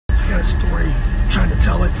a story. I'm trying to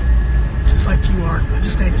tell it, just like you are. I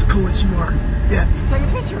just ain't as cool as you are. Yeah. Take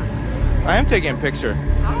a picture. I am taking a picture.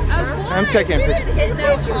 I'm taking a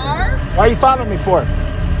picture. Why are you following me for?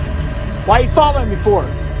 Why are you following me for?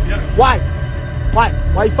 Why? Why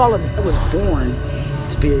are you following me? I was born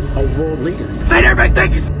to be a world leader. Made everybody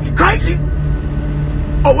think he's crazy.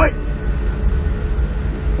 Oh wait,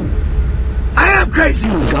 I am crazy.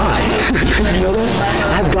 I'm God. You know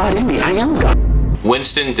that? I have God in me. I am God.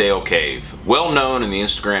 Winston Dale Cave, well known in the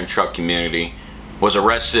Instagram truck community, was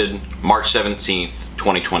arrested March 17th,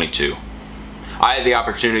 2022. I had the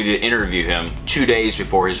opportunity to interview him 2 days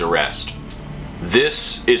before his arrest.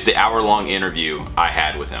 This is the hour-long interview I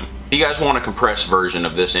had with him. If you guys want a compressed version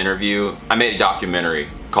of this interview, I made a documentary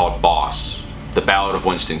called Boss, The Ballad of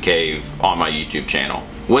Winston Cave, on my YouTube channel.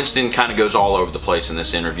 Winston kind of goes all over the place in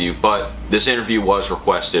this interview, but this interview was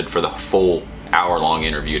requested for the full hour-long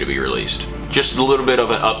interview to be released. Just a little bit of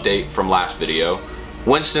an update from last video.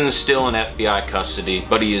 Winston is still in FBI custody,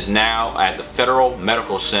 but he is now at the Federal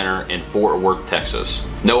Medical Center in Fort Worth, Texas.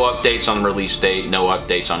 No updates on the release date, no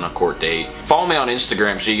updates on the court date. Follow me on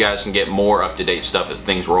Instagram so you guys can get more up-to-date stuff as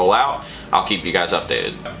things roll out. I'll keep you guys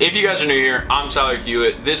updated. If you guys are new here, I'm Tyler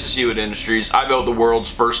Hewitt. This is Hewitt Industries. I built the world's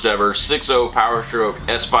first ever 6.0 Power Stroke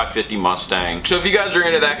S550 Mustang. So if you guys are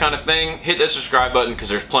into that kind of thing, hit that subscribe button because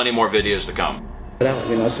there's plenty more videos to come. You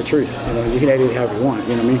know, that's the truth. You know, you can edit it however you want.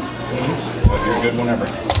 You know what I mean? You're good whenever.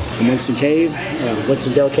 In Winston Cave,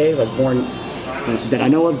 Winston Dale Cave. I was born, that I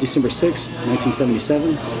know of, December 6,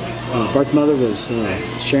 1977. Birth mother was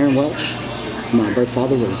Sharon Welch. My birth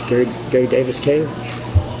father was Gary Davis Cave.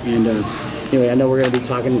 And anyway, I know we're going to be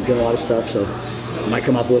talking, doing a lot of stuff, so I might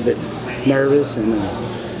come off a little bit nervous, and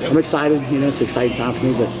I'm excited. You know, it's an exciting time for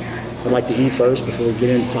me, but I'd like to eat first before we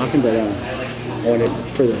get into talking. But I wanted,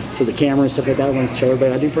 for the camera and stuff like that, I want to show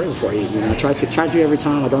everybody I do pray before I eat. You know, I try to every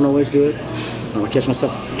time. I don't always do it. I catch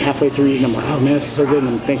myself halfway through eating. I'm like, oh man, this is so good,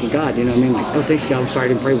 and I'm thanking God. You know what I mean? Like, oh, thanks God. I'm sorry I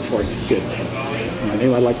didn't pray before I eat. Good.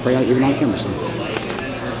 Anyway, I'd like to pray out even on camera. So,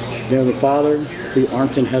 dear Heavenly Father, who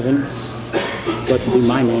art in heaven, blessed be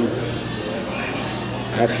my name.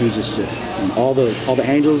 I ask you just to, all the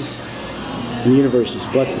angels in the universe,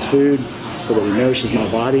 just bless this food so that it nourishes my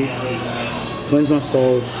body, cleanse my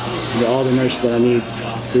soul, and get all the nourishment that I need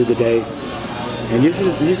through the day, and use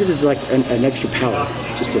it as like an extra power,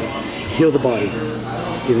 just to heal the body,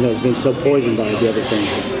 even though it's been so poisoned by the other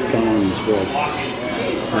things that have gone on in this world.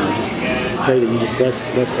 Just pray that you just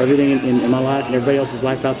bless everything in my life and everybody else's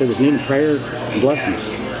life out there that's needing prayer and blessings.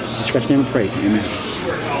 In Jesus Christ's name we pray. Amen.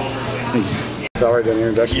 Thank you. It's already done the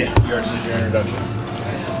introduction? Yeah, you already did your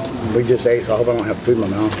introduction. We just ate, so I hope I don't have food in my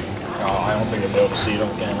mouth. Oh, I don't think I'll be able to see it on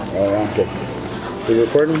camera. Oh, yeah, good. Are you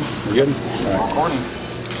recording? You good? All right. Recording.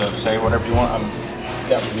 So say whatever you want. I've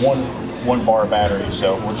got one bar battery,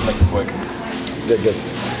 so we'll just make it quick. Good.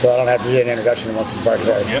 So I don't have to do an introduction once you start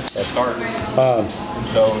there. Yep, start.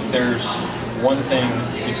 So if there's one thing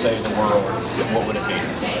you could say to the world, what would it be?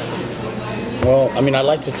 Well, I mean, I'd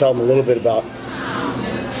like to tell them a little bit about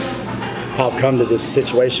how I've come to this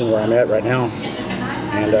situation where I'm at right now.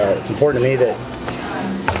 And it's important to me that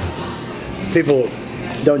people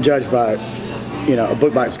don't judge by, you know, a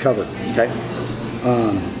book by its cover, okay?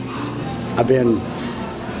 I've been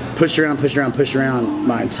pushed around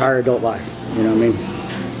my entire adult life, you know what I mean?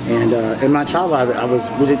 And in my child life,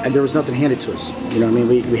 there was nothing handed to us, you know what I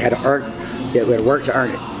mean? We had to earn, we had to work to earn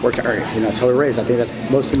it, you know, that's how we're raised. I think that's,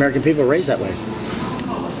 most American people are raised that way.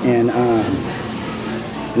 And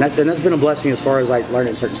that's been a blessing as far as like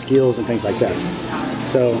learning certain skills and things like that.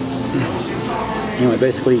 So, anyway,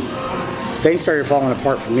 basically, things started falling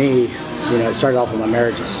apart for me. You know, it started off with my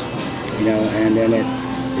marriages, you know, and then it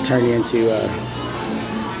turned into,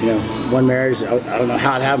 you know, one marriage. I don't know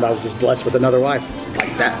how it happened. I was just blessed with another wife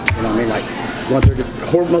like that. You know what I mean? Like, going through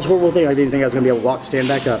the most horrible thing. I didn't think I was going to be able to walk, stand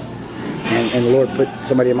back up, and the Lord put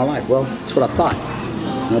somebody in my life. Well, that's what I thought.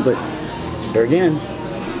 You know, but there again,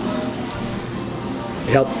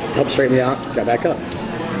 it helped straighten me out, got back up,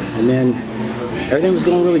 and then everything was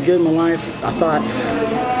going really good in my life. I thought,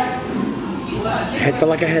 I felt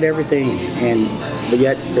like I had everything, but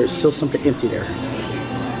yet there's still something empty there.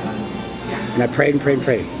 And I prayed, Lord,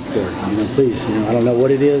 you know, please, you know, I don't know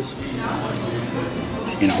what it is.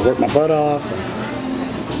 You know, I worked my butt off.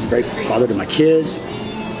 I'm a great father to my kids.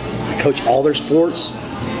 I coach all their sports.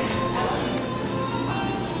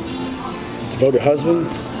 Devoted husband.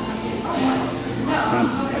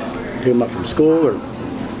 I pick them up from school or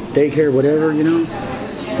daycare, whatever, you know.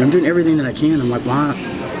 And I'm doing everything that I can. I'm like, why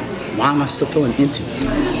am I still feeling empty?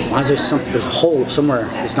 Why is there's a hole somewhere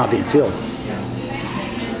that's not being filled?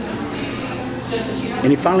 And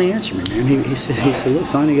he finally answered me, man. He said, look,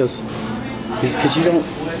 son, he goes, because you don't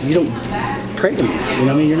pray to me. You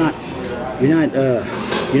know what I mean?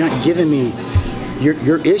 You're not giving me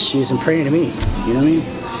your issues and praying to me. You know what I mean?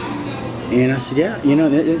 And I said, yeah. You know,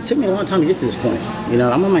 it took me a long time to get to this point. You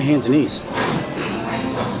know, I'm on my hands and knees.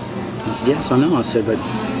 I said, yes, I know. I said, but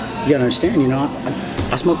you gotta understand. You know,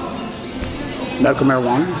 I smoke medical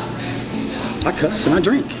marijuana. I cuss and I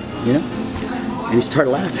drink. You know. And he started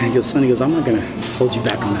laughing. He goes, son, he goes, I'm not going to hold you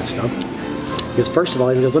back on that stuff. He goes, first of all,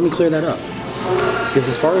 he goes, let me clear that up. He goes,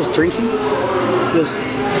 as far as drinking, he goes,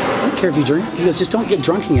 I don't care if you drink. He goes, just don't get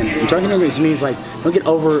drunken in it. And drunken in it means like, don't get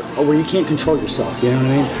over where you can't control yourself. You know what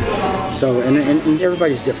I mean? So, and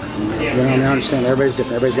everybody's different. You know, I mean, I understand everybody's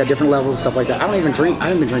different. Everybody's got different levels and stuff like that. I don't even drink. I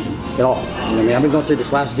haven't been drinking at all. You know what I mean? I've been going through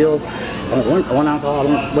this last deal. I don't want alcohol. I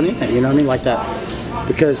don't want anything. You know what I mean? Like that.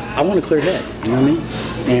 Because I want a clear head. You know what I mean?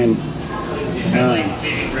 And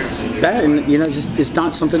that, and you know, it's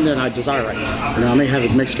not something that I desire right now. You know, I may have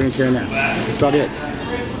a mixed drink here and there. That's about it.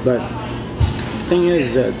 But the thing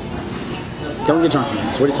is that don't get drunk.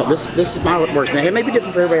 That's what he told. This is my words. Now it may be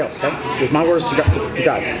different for everybody else. Okay, it's my words to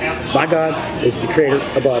God. My God is the Creator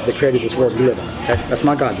above, that created this world we live on. Okay, that's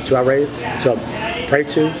my God. That's who I raise. That's who I pray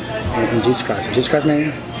to, in Jesus Christ. In Jesus Christ's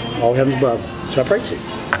name, all heavens above. That's who I pray to.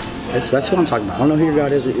 So that's what I'm talking about. I don't know who your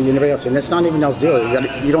God is or anybody else, and that's not even else deal.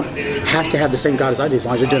 You don't have to have the same God as I do, as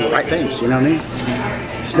long as you're doing the right things. You know what I mean?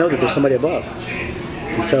 Just know that there's somebody above.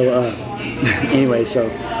 And so, anyway, so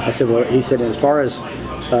I said, well, he said, as far as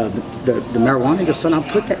the marijuana, he goes, son, I'll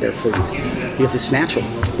put that there for you. He goes, it's natural.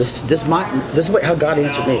 This is how God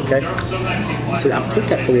answered me. Okay? He said, I'll put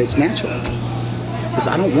that for you. It's natural. Because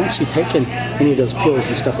I don't want you taking any of those pills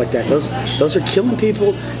and stuff like that. Those are killing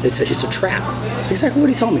people. It's a trap. That's exactly what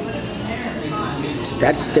he told me. He said,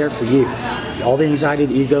 that's there for you. All the anxiety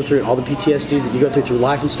that you go through, all the PTSD that you go through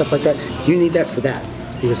life and stuff like that, you need that for that.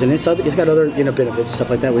 He goes, and it's got other benefits and stuff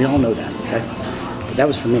like that. We all know that, okay? But that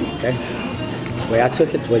was for me, okay? That's the way I took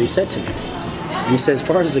it. It's what he said to me. And he said, as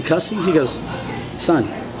far as the cussing, he goes, son,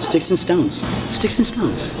 sticks and stones. Sticks and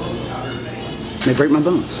stones may break my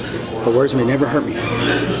bones, but words may never hurt me.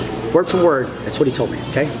 Word for word, that's what he told me,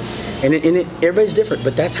 okay? And everybody's different,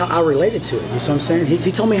 but that's how I related to it. You see what I'm saying?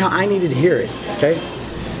 He told me how I needed to hear it, okay?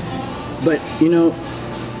 But, you know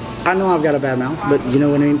I've got a bad mouth, but you know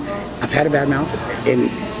what I mean? I've had a bad mouth, and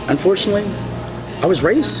unfortunately, I was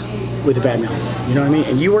raised with a bad mouth. You know what I mean?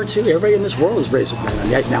 And you were too. Everybody in this world is raised with a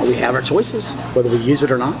bad mouth. Now we have our choices, whether we use it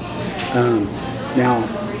or not. Now,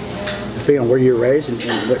 depending on where you were raised and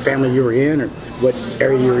what family you were in, or what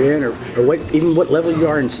area you were in, or even what level you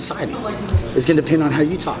are in society, it's going to depend on how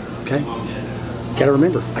you talk, okay? You got to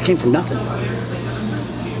remember, I came from nothing.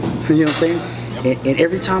 You know what I'm saying? And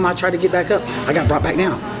every time I tried to get back up, I got brought back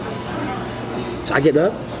down. So I get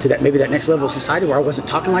up to maybe that next level of society where I wasn't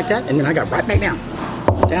talking like that, and then I got right back down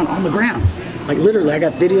on the ground. Like literally, I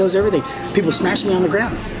got videos, everything. People smashing me on the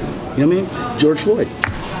ground. You know what I mean? George Floyd.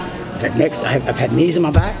 I've had knees in my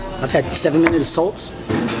back. I've had 7-minute assaults.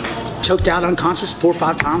 Choked out unconscious 4 or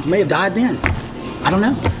 5 times. May have died then. I don't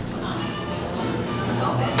know.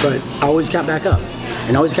 But I always got back up.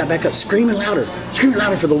 And I always got back up screaming louder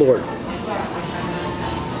for the Lord.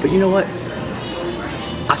 But you know what?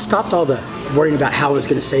 I stopped all the worrying about how I was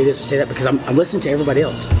going to say this or say that, because I'm listening to everybody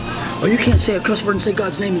else. Oh, you can't say a cuss word and say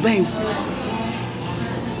God's name in vain.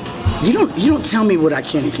 You don't tell me what I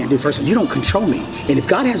can and can't do. First, you don't control me. And if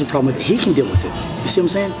God has a problem with it, He can deal with it. You see what I'm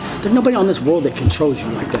saying? There's nobody on this world that controls you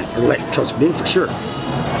like that. Or that controls me for sure.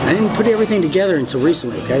 I didn't put everything together until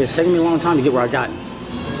recently, okay? It's taken me a long time to get where I got.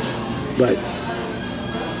 But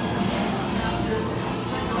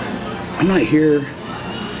I'm not here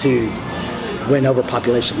to win over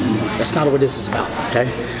population anymore. That's not what this is about, okay?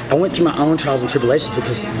 I went through my own trials and tribulations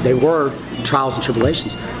because they were trials and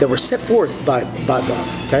tribulations that were set forth by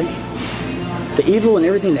God, okay? The evil and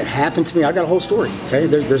everything that happened to me, I got a whole story, okay?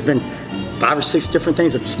 There's been 5 or 6 different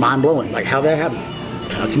things that are just mind-blowing, like how that happened.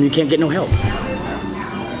 How come you can't get no help?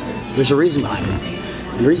 There's a reason behind it.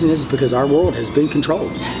 And the reason is because our world has been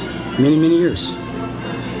controlled for many, many years.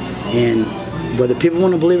 And whether people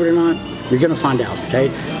want to believe it or not, you're going to find out, okay?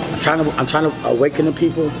 I'm trying to awaken the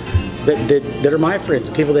people that are my friends,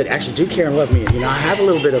 the people that actually do care and love me. You know, I have a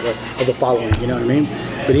little bit of a following, you know what I mean?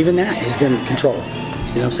 But even that has been controlled.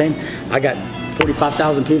 You know what I'm saying? I got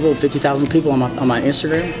 45,000 people, 50,000 people on my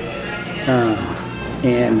Instagram,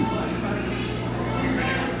 and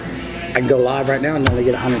I can go live right now and only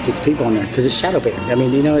get 150 people on there because it's shadow banned. I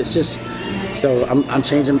mean, you know, it's just, so I'm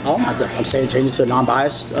changing all my stuff. I'm changing to a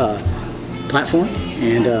non-biased platform,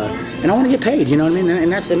 and I want to get paid. You know what I mean?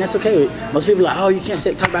 And that's okay. Most people are like, oh, you can't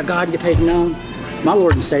talk about God and get paid. No, my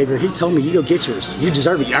Lord and Savior, He told me, you go get yours. You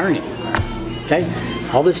deserve it. You earn it. Okay?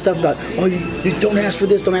 All this stuff about, oh, you don't ask for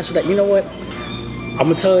this, don't ask for that. You know what? I'm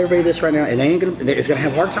going to tell everybody this right now, and it's going to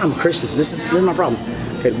have a hard time with Christians. This is my problem.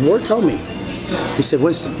 Okay, the Lord told me, He said,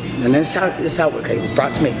 Winston, and this is how okay, it was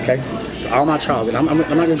brought to me, okay? All my childhood. I'm not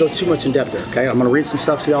going to go too much in depth there, okay? I'm going to read some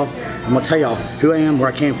stuff to y'all. I'm going to tell y'all who I am, where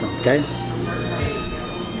I came from, okay?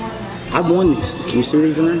 I won these. Can you see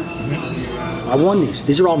these in there? Mm-hmm. I won these.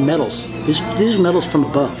 These are all medals. These are medals from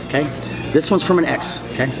above, okay? This one's from an ex,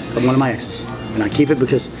 okay? From one of my exes. And I keep it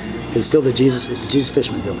because it's still it's the Jesus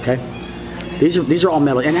Fishman deal, okay? These are all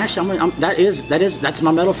medals. And actually, that's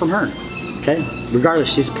my medal from her, okay?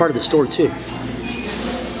 Regardless, she's part of the story too.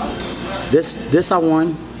 This I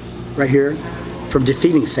won right here from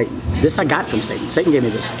defeating Satan. This I got from Satan. Satan gave me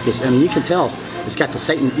this. I mean, you can tell it's got the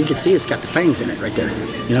Satan. You can see it's got the fangs in it right there.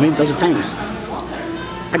 You know what I mean? Those are fangs.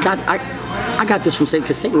 I got this from Satan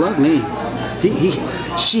because Satan loved me.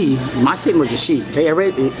 My Satan was a she. Okay,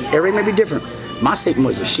 everybody may be different. My Satan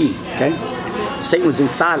was a she. Okay, Satan was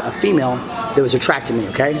inside a female that was attracting me.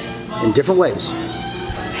 Okay, in different ways.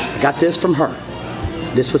 I got this from her.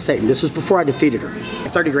 This was Satan. This was before I defeated her.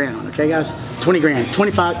 30 grand on it, okay guys? 20 grand,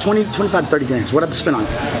 25 to 30 grand is what I spent on it.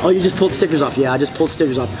 Oh, you just pulled stickers off. Yeah, I just pulled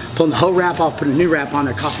stickers off. Pulling the whole wrap off, putting a new wrap on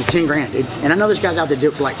there, cost me 10 grand, dude. And I know there's guys out there do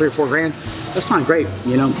it for like 3 or 4 grand. That's fine, great.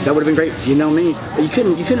 You know, that would have been great if you know me. But you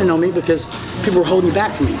couldn't know me because people were holding you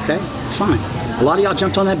back from me, okay? It's fine. A lot of y'all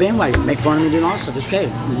jumped on that bandwagon, make fun of me doing all this stuff. It's okay.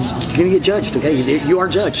 You're gonna get judged, okay? You are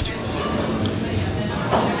judged.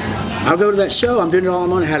 I'll go to that show. I'm doing it all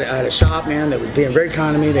alone. I had a shop, man, that was being very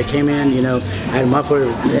kind to me. They came in, you know. I had a muffler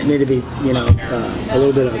that needed to be, you know, a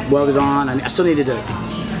little bit of welded on. I still needed to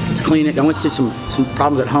clean it. I went through some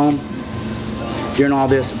problems at home during all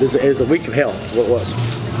this. It was a week of hell, what it was.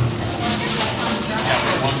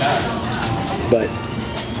 But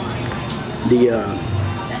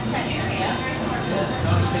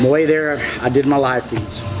the way there, I did my live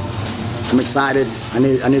feeds. I'm excited. I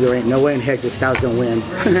knew there ain't no way in heck this guy was gonna win.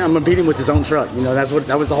 I'm gonna beat him with his own truck. You know, that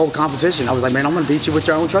was the whole competition. I was like, man, I'm gonna beat you with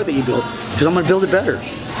your own truck that you built because I'm gonna build it better.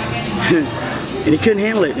 And he couldn't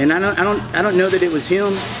handle it. And I don't know that it was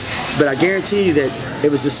him, but I guarantee you that it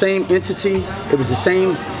was the same entity. It was the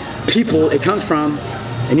same people it comes from,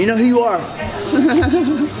 and you know who you are.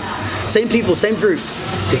 Same people, same group,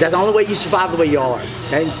 because that's the only way you survive the way y'all are.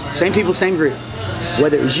 Okay, same people, same group.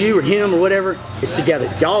 Whether it was you or him or whatever, it's together.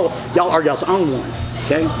 Y'all are y'all's own one,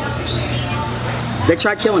 okay? They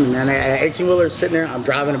tried killing me, man. I had 18-wheeler sitting there. I'm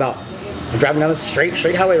driving down the straight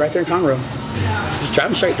highway right there in Conroe. Just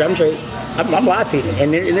driving straight. I'm live feeding,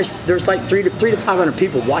 and there's like 300 to 500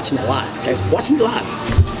 people watching it live, okay? Watching it live.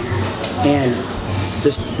 And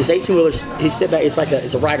this 18-wheeler, he set back.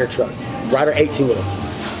 It's a Ryder truck, Ryder 18-wheeler.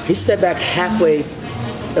 He set back halfway.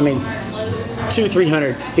 I mean,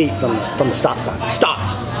 200-300 feet from the stop sign.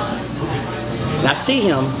 Stopped. And I see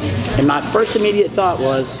him, and my first immediate thought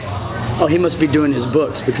was, oh, he must be doing his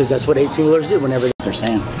books because that's what 18-wheelers do whenever they're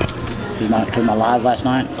saying. Because my lives last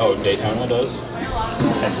night. Oh, Daytona does?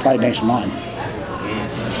 Probably nationwide.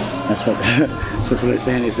 That's what somebody's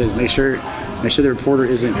saying. It says make sure the reporter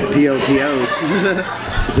isn't the POPOs.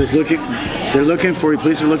 It says they're looking for you.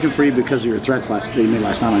 Police are looking for you because of your threats that you made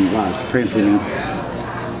last night on your lives. Praying for you.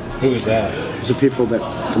 Who is that? It's the people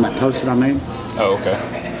from that post that I made. Oh, okay.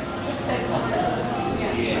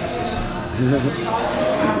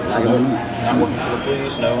 I don't know. Not working for the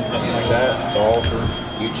police, no, nothing like that. It's all for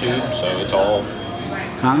YouTube, so it's all.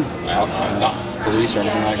 Huh? I'm not police or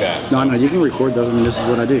anything like that. So. No, you can record those. I mean, this is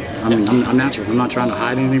what I do. I mean, I'm natural. I'm not trying to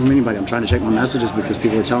hide anything from anybody. I'm trying to check my messages because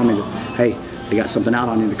people are telling me that, hey, they got something out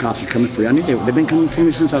on you. The cops are coming for you. I knew they've been coming for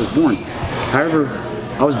me since I was born. However,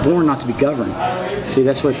 I was born not to be governed. See,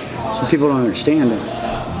 that's what some people don't understand. That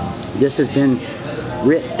this has been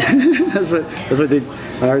writ. that's what they.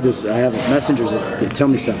 I heard this. I have messengers that tell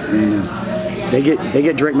me stuff, and they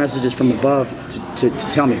get direct messages from above to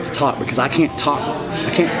tell me to talk because I can't talk.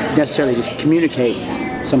 I can't necessarily just communicate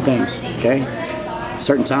some things. Okay,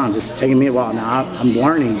 certain times it's taking me a while. Now I'm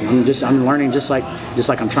learning. I'm learning just like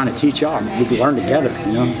I'm trying to teach y'all. We can learn together.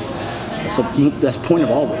 You know, that's the point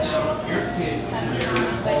of all this.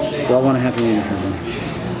 We all want to happen in here.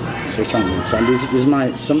 So trying to so this is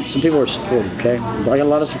my some people are supportive, okay? I got a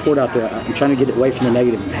lot of support out there. I'm trying to get away from the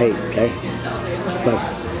negative and hate, okay? But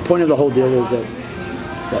the point of the whole deal is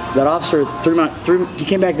that officer he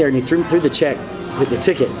came back there and he threw the check, the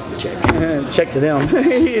check to them.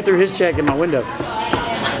 He threw his check in my window.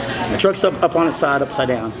 My truck's up on its side, upside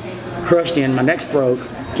down, crushed in. My neck's broke,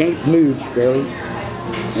 can't move barely,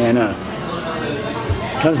 and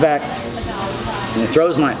comes back. And he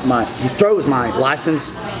throws my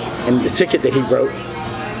license and the ticket that he wrote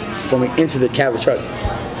for me into the cab of the truck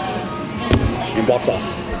and walked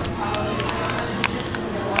off.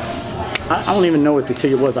 I don't even know what the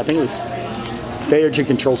ticket was. I think it was failure to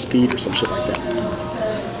control speed or some shit like that.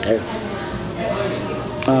 Okay.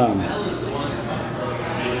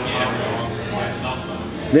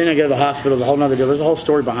 Then I go to the hospital. It's a whole nother deal. There's a whole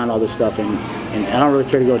story behind all this stuff, and I don't really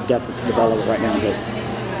care to go into depth with all of it right now,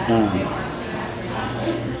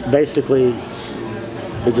 but basically,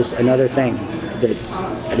 it's just another thing that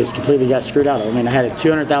I just completely got screwed out of. I mean, I had a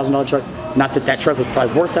 $200,000 truck. Not that that truck was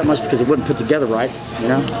probably worth that much because it wasn't put together right, you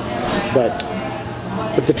know? But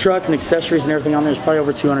with the truck and accessories and everything on there, it's probably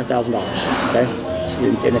over $200,000, okay?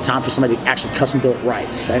 In the time for somebody to actually custom build it right,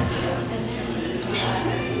 okay?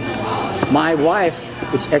 My wife,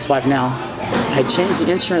 which is ex-wife now, had changed the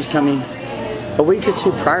insurance company a week or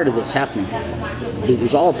two prior to this happening. It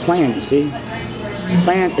was all a plan, you see?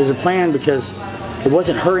 Plan is a plan because it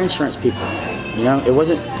wasn't her insurance people, you know? It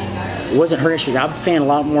wasn't her insurance. I was paying a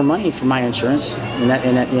lot more money for my insurance, and that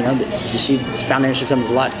you know, she found the insurance company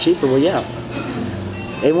was a lot cheaper. Well, yeah,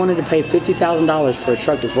 they wanted to pay $50,000 for a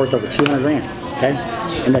truck that's worth over 200 grand. Okay,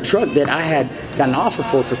 and the truck that I had got an offer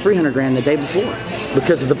for 300 grand the day before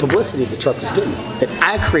because of the publicity the truck was getting that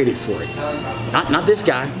I created for it. Not this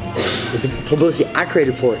guy. It's the publicity I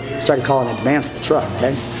created for it. Started calling a demand for the truck.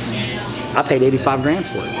 Okay, I paid 85 grand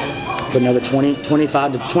for it. Put another 20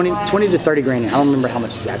 to 30 grand in. I don't remember how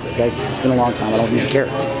much exactly, okay? It's been a long time. I don't even care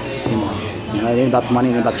anymore. You know, it ain't about the money,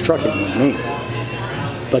 it ain't about the truck anymore to me.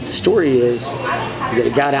 But the story is that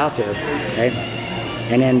it got out there, okay?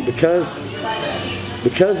 And then because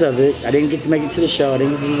of it, I didn't get to make it to the show. I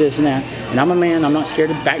didn't get to do this and that. And I'm a man. I'm not scared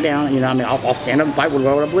to back down. You know, I mean, I'll stand up and fight with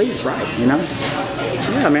what I believe is right, you know?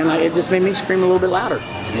 So, yeah, man, it just made me scream a little bit louder,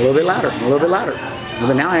 a little bit louder, a little bit louder.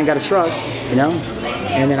 But now I ain't got a truck, you know?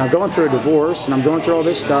 And then I'm going through a divorce, and I'm going through all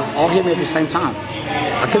this stuff, all hit me at the same time.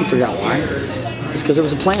 I couldn't figure out why. It's because it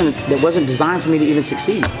was a plan that wasn't designed for me to even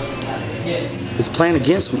succeed. It was a plan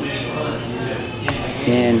against me.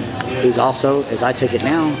 And it was also, as I take it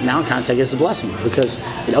now I kind of take it as a blessing because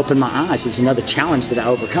it opened my eyes. It was another challenge that I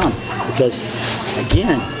overcome. Because,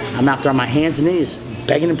 again, I'm out there on my hands and knees,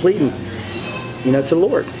 begging and pleading, you know, to the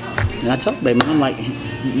Lord. And I tell them, man, I'm like,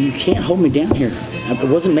 you can't hold me down here. It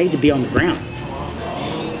wasn't made to be on the ground.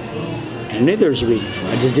 I knew there was a reason for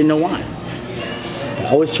it. I just didn't know why. I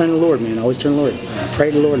always turn to the Lord, man. I always turn to the Lord. I pray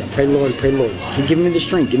to the Lord. I pray to the Lord. I pray to the Lord. Just keep giving me the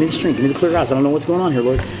strength. Give me the strength. Give me the clear eyes. I don't know what's going on here,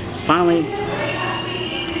 Lord. Finally,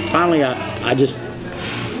 I just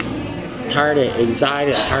tired of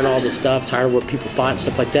anxiety. I'm tired of all this stuff. Tired of what people thought and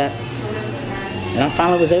stuff like that. And I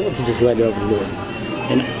finally was able to just let it over to the Lord.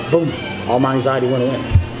 And boom, all my anxiety went away.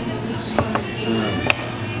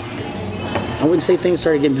 I wouldn't say things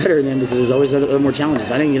started getting better then because there's always other more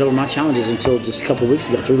challenges. I didn't get over my challenges until just a couple of weeks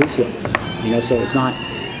ago, 3 weeks ago. You know, so it's not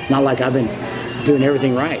like I've been doing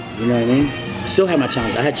everything right. You know what I mean? I still have my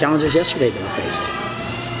challenges. I had challenges yesterday that I faced.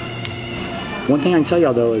 One thing I can tell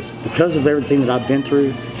y'all though is because of everything that I've been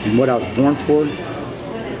through and what I was born for,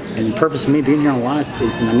 and the purpose of me being here in life,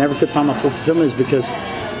 and I never could find my full fulfillment, is because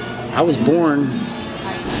I was born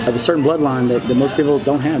of a certain bloodline that most people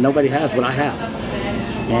don't have. Nobody has what I have.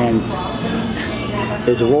 And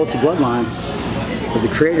there's a royalty bloodline of the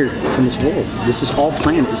Creator from this world. This is all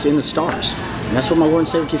planned. It's in the stars. And that's what my Lord and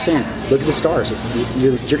Savior keeps saying. Look at the stars.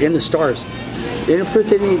 You're in the stars. The inner proof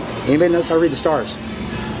they need. Anybody knows how to read the stars?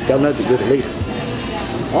 They'll know that you're the leader.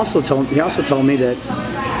 He also told me that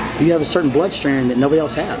you have a certain blood strain that nobody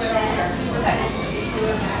else has.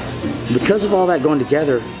 Because of all that going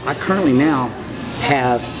together, I currently now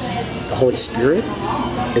have the Holy Spirit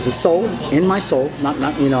as a soul in my soul. Not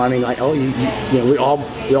you know, I mean, like, oh, you know, we all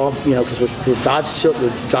you know, because we're God's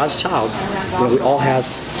child. You know, we all have,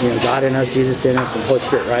 you know, God in us, Jesus in us, and the Holy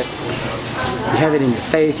Spirit, right? You have it in your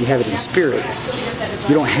faith. You have it in spirit.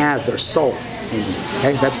 You don't have their soul in you.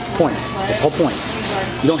 Okay, that's the point. That's the whole point.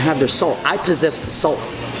 You don't have their soul. I possess the soul.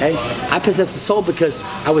 Okay, I possess the soul because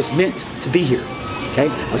I was meant to be here. Okay,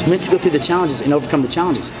 I was meant to go through the challenges and overcome the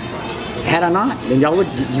challenges. Had I not, then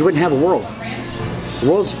you wouldn't have a world. The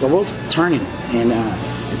world's turning, and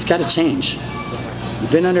it's got to change.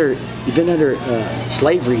 You've been under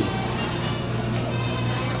slavery.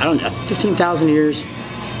 I don't know, 15,000 years,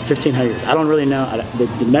 1,500 years. I don't really know.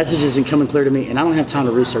 The message isn't coming clear to me, and I don't have time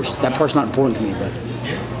to research this. That part's not important to me. But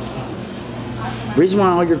the reason why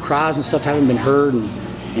all your cries and stuff haven't been heard,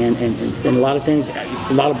 and a lot of things,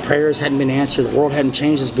 a lot of prayers hadn't been answered, the world hadn't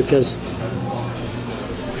changed, is because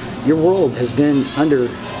your world has been under,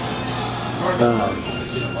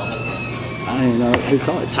 I don't even know what you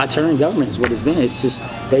call it, totalitarian government is what it's been. It's just,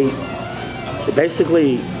 they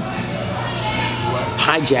basically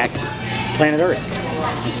hijacked planet Earth.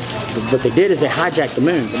 What they did is they hijacked the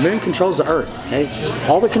moon. The moon controls the Earth. Okay?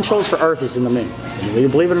 All the controls for Earth is in the moon. You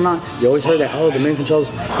believe it or not, you always heard that, oh, the moon controls.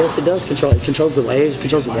 Yes, it does control. It controls the waves, it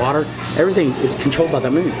controls the water. Everything is controlled by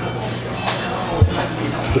the moon.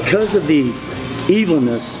 Because of the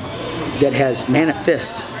evilness that has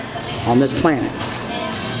manifested on this planet,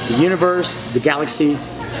 the universe, the galaxy,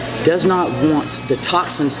 does not want the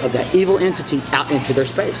toxins of that evil entity out into their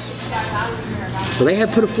space. So they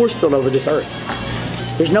have put a force field over this Earth.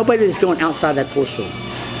 There's nobody that's going outside that force field.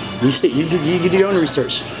 You see, you can do your own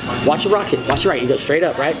research. Watch a rocket. Watch it right. You go straight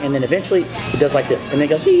up, right? And then eventually it does like this. And then it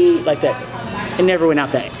goes like that. It never went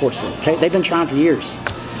out that force field. Okay? They've been trying for years.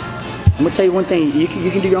 I'm going to tell you one thing. You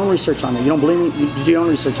can do your own research on it. You don't believe me? You do your own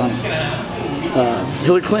research on it.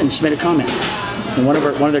 Hillary Clinton, she made a comment. And one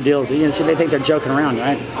of their deals, you know, so they think they're joking around,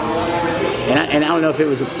 right? And I don't know if it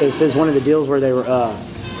was one of the deals where they were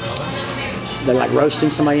they're like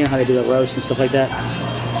roasting somebody, you know how they do that roast and stuff like that.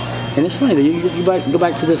 And it's funny that you go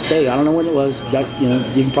back to this day. I don't know when it was. You know,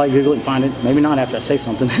 you can probably Google it and find it. Maybe not after I say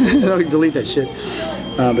something. I'll delete that shit.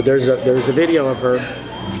 But there's a video of her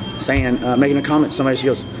saying, making a comment to somebody. She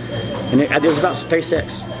goes, and it was about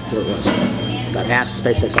SpaceX. What it was about NASA,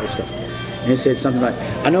 SpaceX, all this stuff. And it said something like,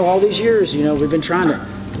 I know all these years, you know, we've been trying to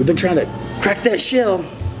crack that shell.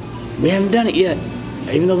 We haven't done it yet,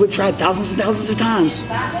 even though we've tried thousands and thousands of times.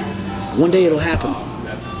 One day it'll happen.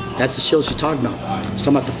 That's the shield she's talking about. She's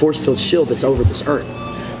talking about the force field shield that's over this Earth.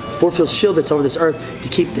 The force field shield that's over this Earth to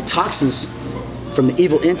keep the toxins from the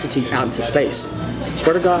evil entity out into space.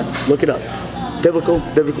 Swear to God, look it up. It's biblical,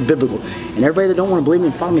 biblical, biblical. And everybody that don't want to believe me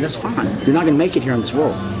and follow me, that's fine. You're not going to make it here on this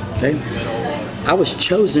world. Okay? I was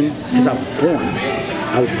chosen because I was born.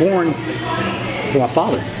 I was born for my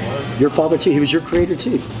Father. Your Father too. He was your creator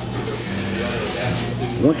too.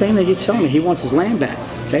 One thing that he's telling me, he wants his land back.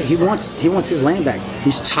 Okay? He wants his land back.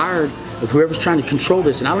 He's tired of whoever's trying to control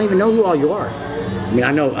this. And I don't even know who all you are. I mean,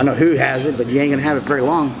 I know who has it, but you ain't gonna have it very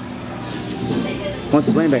long. He wants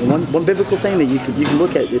his land back. One biblical thing that you can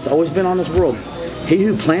look at, it's always been on this world. He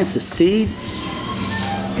who plants the seed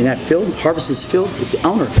in that field, harvests his field, is the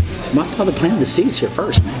owner. My Father planted the seeds here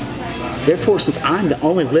first, man. Therefore, since I'm the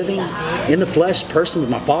only living in the flesh person with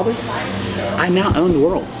my Father, I now own the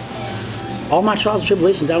world. All my trials and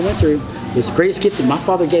tribulations I went through, was the greatest gift that my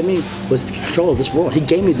Father gave me was the control of this world. He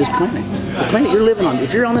gave me this planet. The planet you're living on.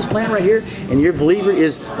 If you're on this planet right here and your believer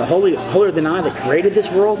is the holier than I that created this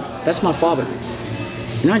world, that's my Father.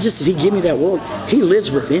 And not just that He gave me that world, He lives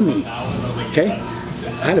within me. Okay?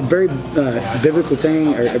 I had a very biblical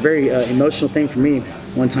thing, or a very emotional thing for me.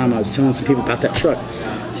 One time I was telling some people about that truck.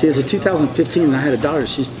 See, it was a 2015, and I had a daughter.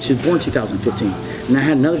 She was born 2015, and I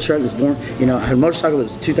had another truck that was born. You know, I had a motorcycle that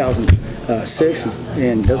was 2006,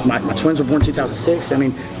 and those my twins were born 2006. I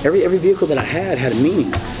mean, every vehicle that I had a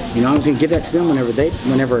meaning. You know, I was going to give that to them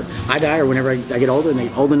whenever I die or whenever I get older, and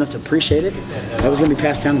they're old enough to appreciate it. That was going to be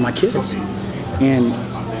passed down to my kids. And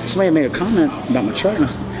somebody made a comment about my truck, and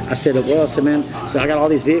I said, well, I said, man, so I got all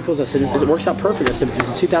these vehicles. I said, it works out perfect. I said,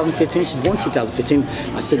 because it's 2015, she's born 2015.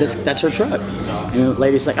 I said, that's her truck. And the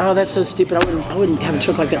lady's like, oh, that's so stupid. I wouldn't have a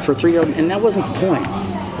truck like that for a 3-year-old. And that wasn't the point.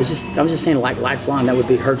 I was just saying, like lifeline, that would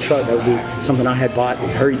be her truck. That would be something I had bought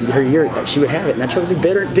her year that she would have it. And that truck would be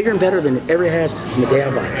bigger and better than it ever has from the day I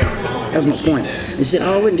bought it. That was my point. And she said,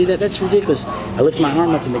 oh, I wouldn't do that. That's ridiculous. I lift my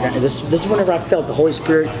arm up in the ground. And this is whenever I felt the Holy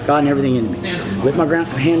Spirit, God, and everything in me. I lift my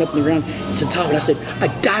hand up in the ground to the top, and I said, I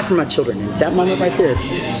die for my children. And at that moment right there,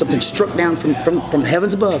 something struck down from the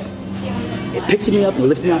heavens above. It picked me up and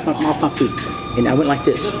lifted me off my feet. And I went like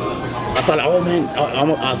this. I thought, oh man,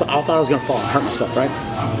 I thought I was going to fall and hurt myself, right?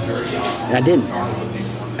 And I didn't.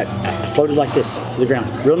 I floated like this to the ground,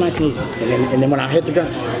 real nice and easy. And then when I hit the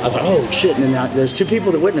ground, I was like, oh shit. And then there's 2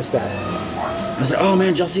 people that witnessed that. I was like, oh man,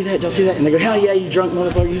 did y'all see that? Did y'all see that? And they go, hell yeah, you drunk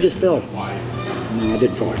motherfucker, you just fell. No, I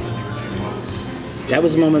didn't fall. That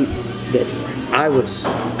was the moment that I was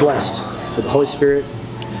blessed with the Holy Spirit.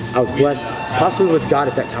 I was blessed, possibly with God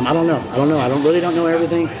at that time. I don't know. I really don't know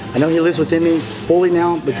everything. I know He lives within me fully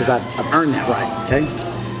now because I've earned that right, okay?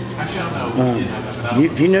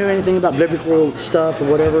 If you know anything about biblical stuff or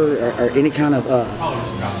whatever, or any kind of,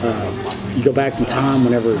 you go back in time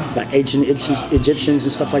whenever, like ancient Egyptians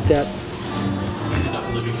and stuff like that.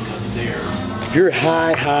 If you're a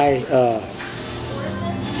high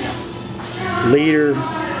leader,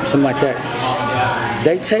 something like that,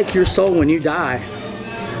 they take your soul when you die,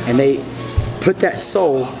 and they put that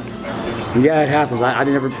soul, and yeah, it happens. I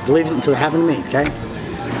didn't ever believe it until it happened to me, okay?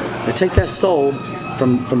 They take that soul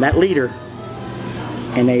from that leader,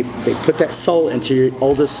 and they put that soul into your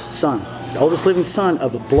oldest son, the oldest living son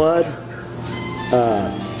of a blood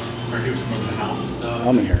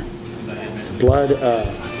I'm in here. It's a blood,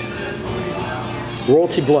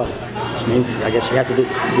 royalty blood, which means I guess you have to do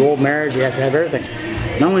royal marriage. You have to have everything.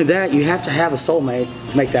 Not only that, you have to have a soulmate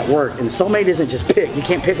to make that work. And the soulmate isn't just pick. You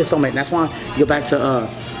can't pick a soulmate. And that's why you go back to,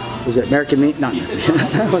 was it American Me? Not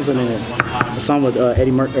that wasn't in it. The song with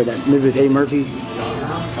Eddie Murphy, or that movie with Eddie Murphy.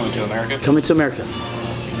 Coming to America. Coming to America.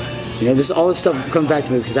 You know, all this stuff comes back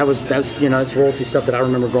to me because that's you know, that's royalty stuff that I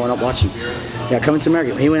remember growing up watching. Yeah, Coming to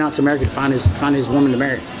America. He went out to America to find his woman to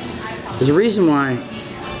marry. There's a reason why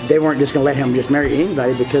they weren't just going to let him just marry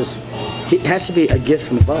anybody, because it has to be a gift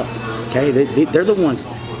from above. Okay, they're the ones,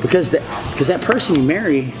 because that person you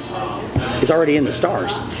marry is already in the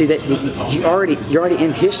stars. See that you're already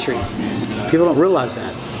in history. People don't realize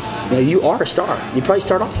that. You know, you are a star. You probably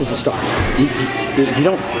start off as a star. If you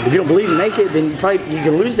don't believe you make it, then you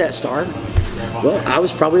can lose that star. Well, I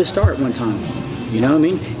was probably a star at one time. You know what I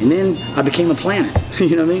mean? And then I became a planet.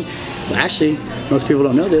 You know what I mean? Well, actually, most people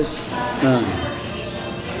don't know this.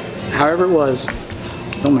 However it was,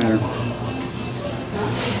 don't matter.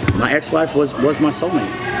 My ex-wife was my soulmate.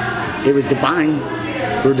 It was divine.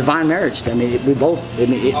 We were divine marriage. I mean,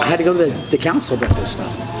 I had to go to the council about this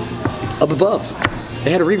stuff. Up above.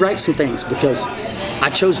 They had to rewrite some things because I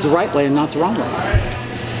chose the right way and not the wrong way.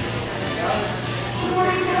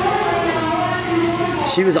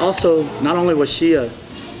 She was also, not only was she a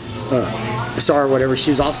star or whatever, she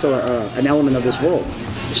was also an element of this world.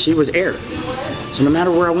 She was air. So no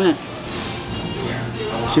matter where I went,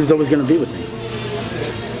 she was always going to be with me.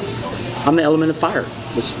 I'm the element of fire,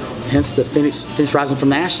 which hence the phoenix rising from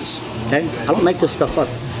the ashes. Okay? I don't make this stuff up.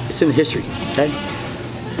 It's in the history. Okay?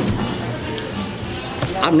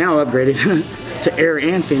 I'm now upgraded to air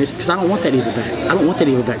and phoenix because I don't want that evil back. I don't want that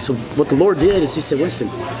evil back. So what the Lord did is He said, Winston,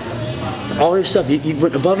 all your stuff, you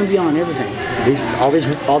went above and beyond everything. All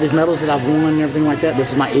these medals that I've won and everything like that.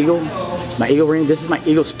 This is my eagle ring. This is my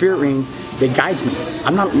eagle spirit ring that guides me.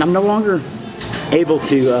 I'm no longer able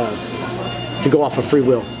to go off of free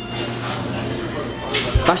will.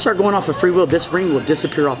 If I start going off of free will, this ring will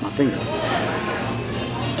disappear off my finger,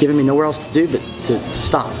 giving me nowhere else to do but to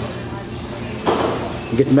stop.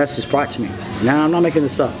 And get the message brought to me. Now, I'm not making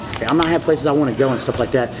this up. Okay? I'm not having places I want to go and stuff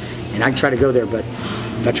like that, and I can try to go there, but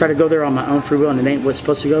if I try to go there on my own free will and it ain't what's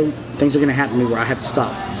supposed to go, things are going to happen to me where I have to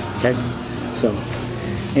stop. Okay? So,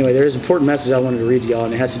 anyway, there is an important message I wanted to read to y'all,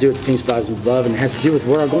 and it has to do with the things rising above, and it has to do with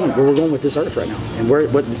where we're going with this earth right now, and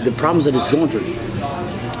what the problems that it's going through.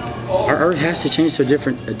 Our earth has to change to a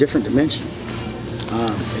different dimension.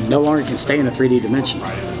 It no longer can stay in a 3D dimension.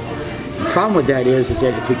 The problem with that is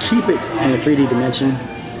that if we keep it in a 3D dimension,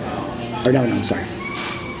 or no, I'm sorry.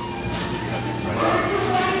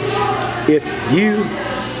 If you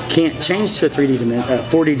can't change to a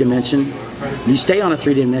 4D dimension, you stay on a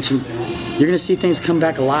 3D dimension, you're going to see things come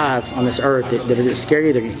back alive on this earth that are going to scare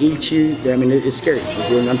you. They're going to eat you. I mean, it's scary.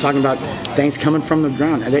 I'm talking about things coming from the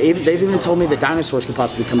ground. They've even told me that dinosaurs could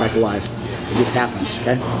possibly come back alive. It just happens,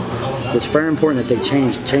 okay? It's very important that they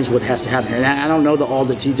change what has to happen here. And I don't know all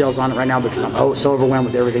the details on it right now because I'm so overwhelmed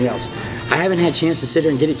with everything else. I haven't had a chance to sit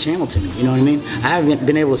here and get it channeled to me. You know what I mean? I haven't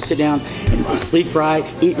been able to sit down and sleep right,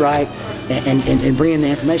 eat right, and bring in the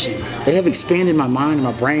information. They have expanded my mind and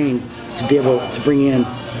my brain to be able to bring in.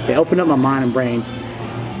 They opened up my mind and brain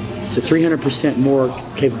to 300% more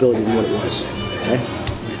capability than what it was. Okay?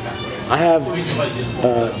 I have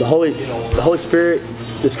the Holy Spirit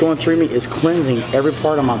that's going through me is cleansing every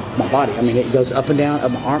part of my body. I mean, it goes up and down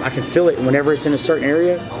of my arm. I can feel it whenever it's in a certain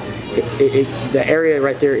area. The area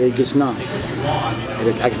right there, it gets numb.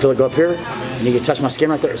 I can feel it go up here, and you can touch my skin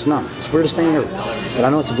right there. It's numb. It's the weirdest thing ever. But I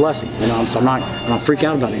know it's a blessing. You know, so I don't freak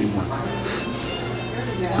out about it anymore.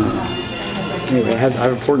 Anyway, I have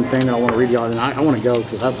an important thing that I want to read y'all, and I want to go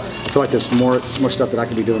because I feel like there's more stuff that I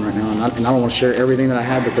could be doing right now, and I don't want to share everything that I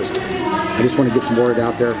have because I just want to get some word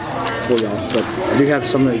out there for y'all. But I do have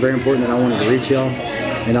something very important that I wanted to read to y'all,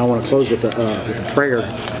 and I want to close with a prayer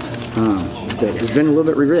that has been a little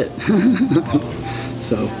bit rewrit.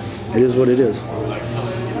 So it is what it is.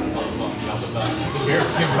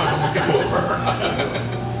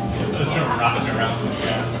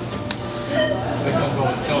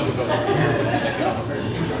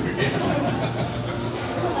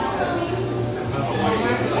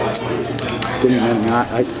 Excuse me, man.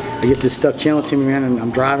 I get this stuff channeled to me, man, and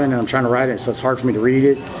I'm driving and I'm trying to write it, so it's hard for me to read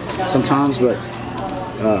it sometimes. But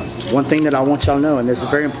one thing that I want y'all to know, and this is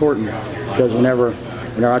very important, because whenever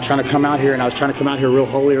I was trying to come out here, and I was trying to come out here real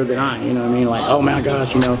holier than I, you know what I mean? Like, oh my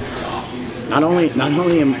gosh, you know, not only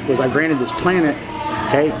was I granted this planet,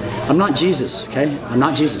 okay, I'm not Jesus, okay? I'm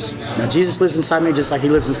not Jesus. Now, Jesus lives inside me just like He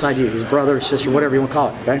lives inside you, His brother, sister, whatever you want to call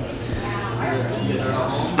it, okay?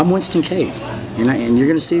 I'm Winston Cave, and you're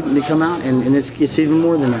going to see me come out, and it's even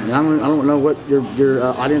more than that. And I don't know what your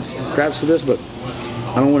audience grabs to this, but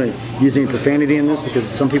I don't want to use any profanity in this because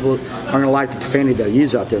some people aren't going to like the profanity that I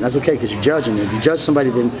use out there, and that's okay because you're judging. If you judge somebody,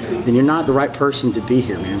 then you're not the right person to be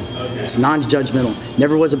here, man. It's non-judgmental.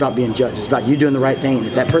 Never was about being judged. It's about you doing the right thing, and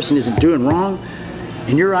if that person isn't doing wrong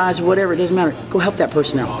in your eyes or whatever, it doesn't matter. Go help that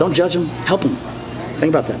person out. Don't judge them. Help them. Think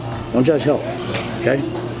about that. Don't judge, help. Okay?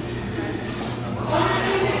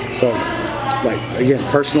 So, like, again,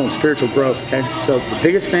 personal and spiritual growth, okay? So the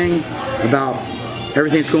biggest thing about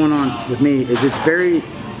everything that's going on with me is it's very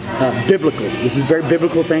biblical. This is a very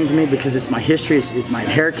biblical thing to me because it's my history, it's my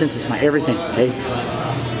inheritance, it's my everything, okay?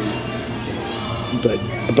 But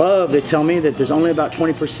above, they tell me that there's only about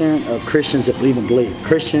 20% of Christians that believe.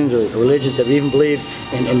 Christians or religions that even believe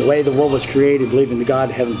in the way the world was created, believe in the God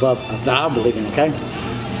of heaven above that I believe in, okay?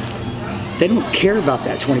 They don't care about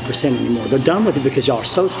that 20% anymore. They're done with it because y'all are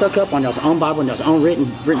so stuck up on y'all's own Bible and y'all's own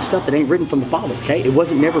written stuff that ain't written from the Father, okay? It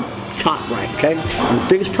wasn't never taught right, okay? And the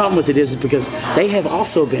biggest problem with it is because they have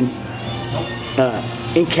also been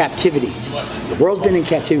in captivity. So the world's been in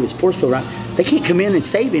captivity. It's forceful, right? They can't come in and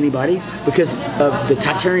save anybody because of the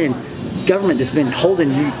totalitarian government that's been holding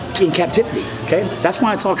you in captivity, okay? That's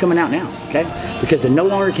why it's all coming out now, okay? Because they no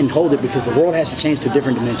longer can hold it because the world has to change to a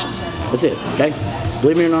different dimension. That's it, okay?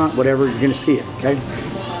 Believe me or not, whatever, you're going to see it, okay?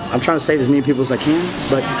 I'm trying to save as many people as I can,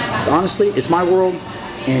 but honestly, it's my world,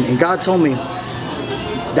 and God told me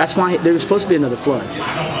that's why there was supposed to be another flood.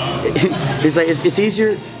 It's like it's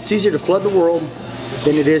easier to flood the world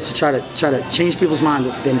than it is to try to change people's mind.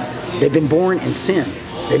 They've been born in sin.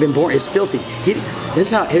 They've been born. It's filthy. Here's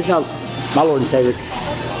how my Lord and Savior.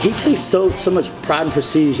 He takes so much pride and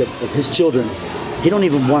prestige of his children. He don't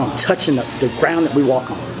even want them touching the ground that we walk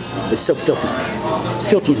on. It's so filthy. It's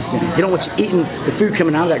filthy in sin. He don't want you eating the food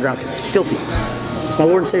coming out of that ground because it's filthy. It's my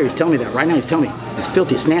Lord and Savior. He's telling me that right now. He's telling me it's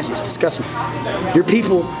filthy. It's nasty. It's disgusting. Your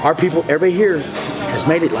people, our people, everybody here has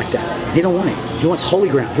made it like that. He don't want it. He wants holy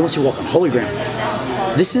ground. He wants you to walk on holy ground.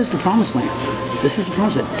 This is the promised land. This is the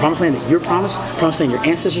promised land. Promised land that you're promised. Promised land your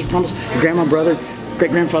ancestors promised. Your grandma, brother,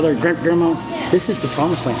 great-grandfather, great-grandma. This is the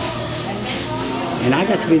promised land. And I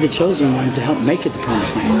got to be the chosen one to help make it the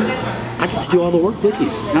promised land. I get to do all the work with you.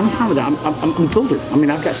 And I'm fine with that. I'm a builder. I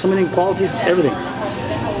mean, I've got so many qualities, everything.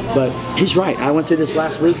 But he's right. I went through this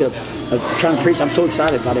last week of trying to preach. I'm so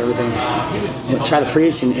excited about everything. And try to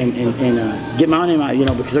preach and get my name out,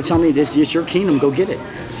 because they're telling me this is your kingdom. Go get it.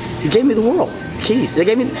 He gave me the world, keys. They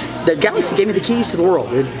gave me the galaxy. Gave me the keys to the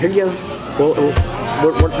world, dude. Here you go.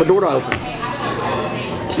 What door do I open?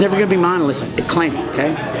 It's never going to be mine unless I claim it.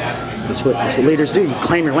 Okay. That's what leaders do. You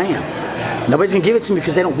claim your land. Nobody's gonna give it to me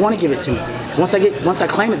because they don't want to give it to me. Because once I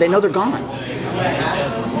claim it, they know they're gone.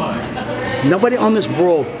 Nobody on this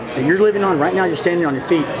world that you're living on right now, you're standing on your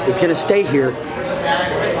feet, is gonna stay here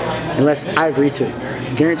unless I agree to it.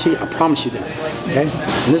 I guarantee you, I promise you that. Okay?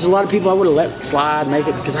 And there's a lot of people I would have let slide, make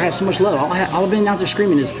it, because I have so much love. All I've been out there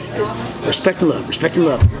screaming is respect and love, respect and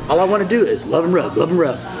love. All I want to do is love and rub, love and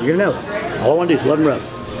rub. You're gonna know. All I want to do is love and rub.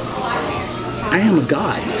 I am a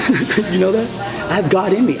God. You know that? I have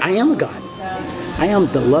God in me. I am a God. I am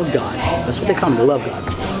the love God. That's what they call me, the love God.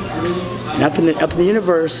 And up in the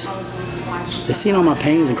universe, they've seen all my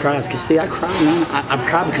pains and cries. Because see, I cry, man. I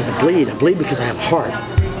cry because I bleed. I bleed because I have a heart.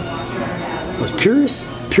 The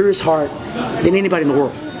purest heart than anybody in the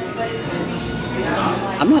world.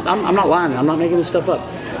 I'm not lying. I'm not making this stuff up.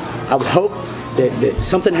 I would hope that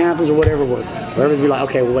something happens or whatever be like,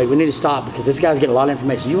 okay, well, wait, we need to stop because this guy's getting a lot of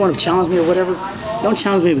information. You want to challenge me or whatever? Don't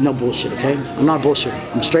challenge me with no bullshit, okay? I'm not a bullshitter.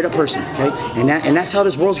 I'm a straight up person, okay? And that's how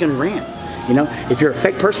this world's going to ran. If you're a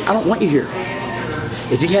fake person, I don't want you here.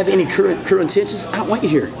 If you have any cruel intentions, I don't want you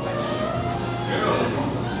here.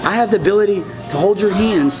 I have the ability to hold your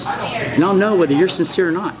hands, and I'll know whether you're sincere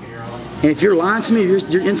or not. And if you're lying to me,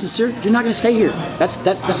 you're insincere, you're not going to stay here. That's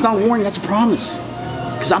not a warning. That's a promise.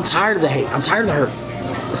 Because I'm tired of the hate. I'm tired of the hurt.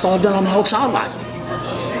 That's all I've done on my whole child life.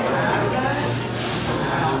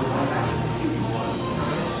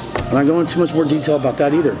 I'm not going into too much more detail about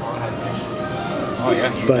that either. Oh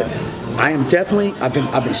yeah. But I am definitely. I've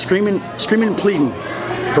been screaming and pleading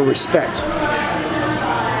for respect.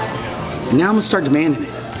 And now I'm gonna start demanding it.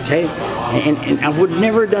 Okay. And I would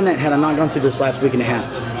never have done that had I not gone through this last week and a half.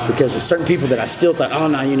 Because there's certain people that I still thought, oh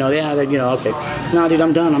no, okay. No, dude,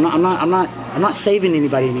 I'm done. I'm not saving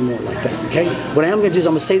anybody anymore like that. Okay. What I am gonna do is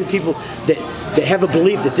I'm gonna save the people that have a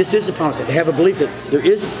belief that this is a promise. That they have a belief that there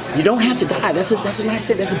is. You don't have to die. That's a nice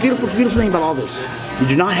thing. That's a beautiful thing about all this. You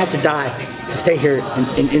do not have to die to stay here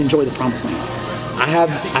and enjoy the promised land. I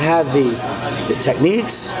have the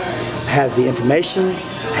techniques. I have the information,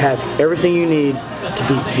 have everything you need to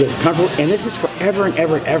be live comfortable. And this is forever and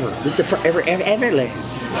ever and ever. This is forever, ever, ever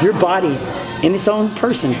land. Your body, in its own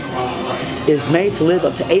person, is made to live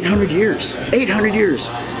up to 800 years. 800 years.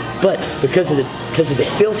 But because of the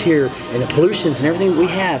filth here and the pollutions and everything we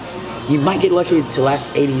have, you might get lucky to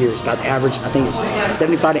last 80 years. About the average, I think it's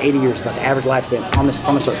 75 to 80 years, about the average lifespan on this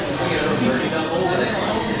earth.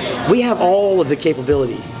 We have all of the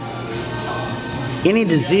capability. Any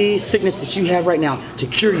disease, sickness that you have right now to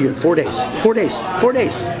cure you in 4 days. 4 days. 4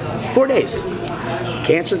 days. 4 days.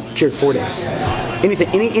 Cancer, cured 4 days. Anything,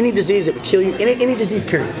 any disease that would kill you, any disease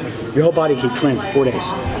period, your whole body can cleanse in 4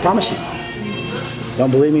 days. I promise you.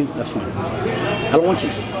 Don't believe me? That's fine. I don't want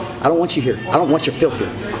you. I don't want you here. I don't want your filth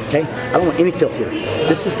here. Okay? I don't want any filth here.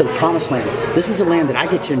 This is the promised land. This is a land that I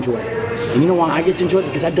get to enjoy. And you know why I get to enjoy it?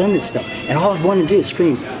 Because I've done this stuff. And all I've wanted to do is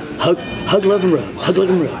scream, hug, love, and rub. Hug,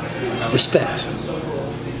 love, and rub. Respect.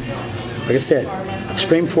 Like I said, I've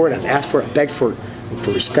screamed for it, I've asked for it, I've begged for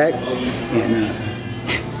respect,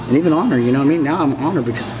 and even honor. You know what I mean? Now I'm honored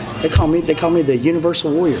because they call me the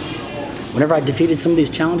Universal Warrior. Whenever I defeated some of these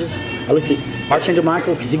challenges, I looked at Archangel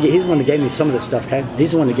Michael because he's the one that gave me some of this stuff. Okay,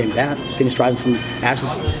 he's the one that gave me that. Finished driving from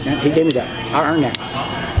ashes. Yeah, he gave me that. I earned that.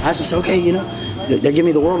 I asked him, so okay, you know, they give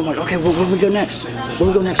me the world. I'm like, okay, where do we go next? Where do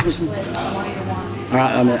we go next, Winston? All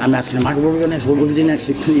right, I'm asking him, Michael, where do we go next? What do we do next?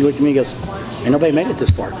 He looked at me and goes, ain't nobody made it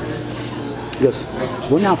this far. He goes,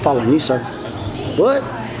 we're now following you, sir. What?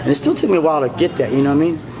 And it still took me a while to get that, you know what I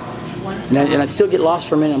mean? And I'd still get lost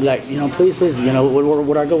for a minute. I'm like, you know, please, you know, where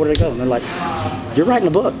do I go? Where do I go? And they're like, you're writing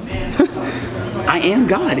a book. I am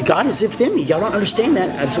God. God is within me. Y'all don't understand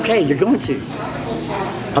that. It's okay. You're going to.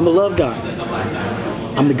 I'm the love God.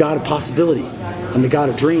 I'm the God of possibility. I'm the God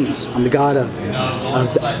of dreams. I'm the God of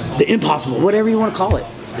the impossible, whatever you want to call it.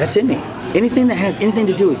 That's in me. Anything that has anything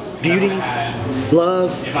to do with beauty,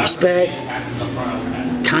 love, respect,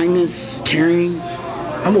 kindness, caring.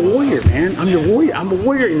 I'm a warrior, man. I'm your warrior. I'm a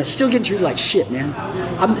warrior, and I'm still getting treated like shit, man.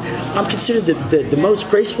 I'm considered the most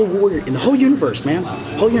graceful warrior in the whole universe, man.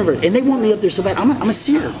 Whole universe. And they want me up there so bad. I'm a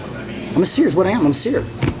seer. I'm a seer is what I am. I'm a seer.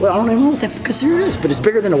 Well, I don't even know what that fucking seer is, but it's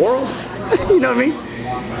bigger than the world. You know what I mean?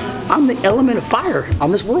 I'm the element of fire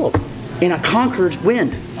on this world, and I conquered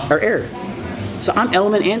wind or air. So I'm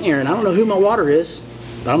element and air, and I don't know who my water is,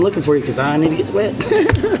 but I'm looking for you because I need to get wet.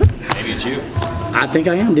 Maybe it's you. I think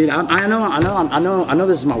I am, dude. I know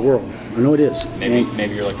this is my world. I know it is.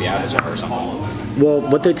 Maybe you're like the Avatar or something. Well,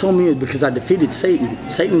 what they told me is because I defeated Satan.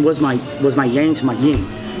 Satan was my yang to my yin.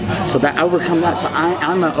 So that I overcome that. So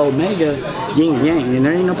I'm an omega, yin and yang, and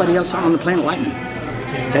there ain't nobody else on the planet like me.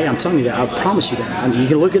 Okay, I'm telling you that. I promise you that. I mean, you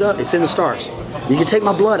can look it up. It's in the stars. You can take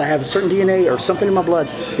my blood. I have a certain DNA or something in my blood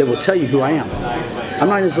that will tell you who I am. I'm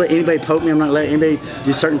not just letting anybody poke me. I'm not letting anybody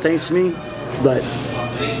do certain things to me. But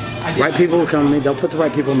right people will come to me. They'll put the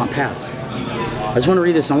right people in my path. I just want to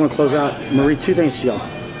read this. I want to close out. I'm going to read two things to y'all.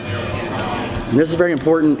 And this is very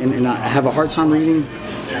important, and I have a hard time reading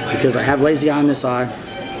because I have lazy eye in this eye.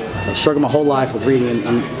 So I've struggled my whole life with reading,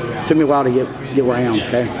 and it took me a while to get where I am,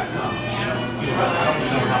 okay?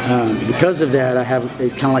 Because of that,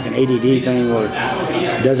 it's kind of like an ADD thing where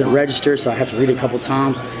it doesn't register, so I have to read it a couple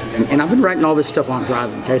times. And I've been writing all this stuff while I'm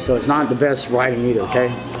driving, okay? So it's not the best writing either, okay?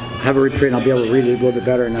 I have a reprint, and I'll be able to read it a little bit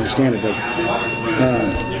better and understand it. But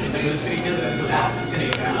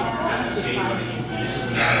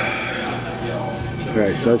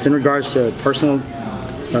right, so it's in regards to personal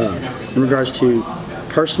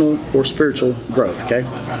or spiritual growth, okay?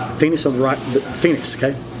 Phoenix,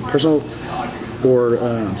 okay? Personal or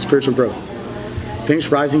spiritual growth. Phoenix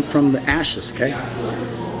rising from the ashes, okay?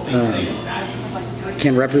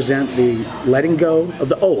 Can represent the letting go of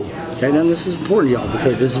the old, okay? Now this is important, y'all,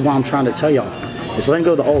 because this is what I'm trying to tell y'all. It's letting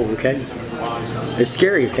go of the old, okay? It's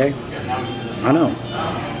scary, okay? I know.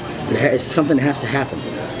 It's something that has to happen.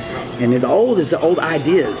 And the old is the old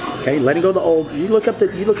ideas, okay? Letting go of the old. You look up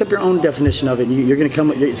your own definition of it. And you're going to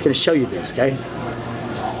come. It's going to show you this, okay?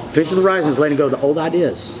 Phoenix of the rising is letting go of the old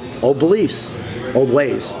ideas, old beliefs, old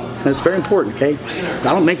ways. And it's very important, okay? I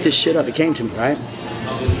don't make this shit up. It came to me, right?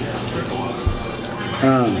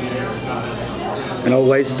 And old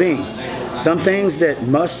ways of being. Some things that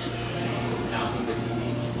must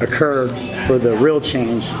occur for the real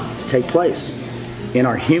change to take place in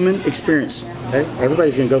our human experience. Okay?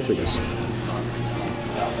 Everybody's going to go through this.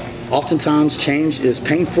 Oftentimes, change is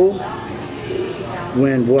painful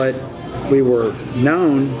when what we were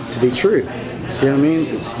known to be true. See what I mean?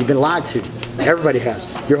 You've been lied to. Everybody has.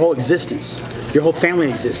 Your whole existence. Your whole family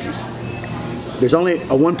existence. There's only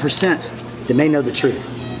a 1% that may know the truth.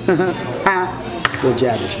 Little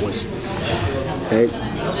jabbers, boys. Okay?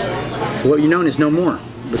 So what you're known is no more.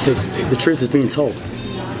 because the truth is being told.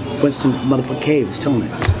 Winston motherfucking Cave is telling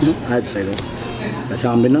it. I had to say that. That's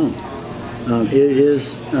how I'm been known. It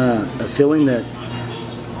is a feeling that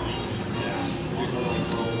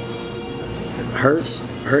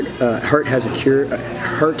hurt has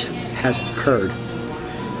occurred,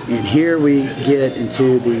 and here we get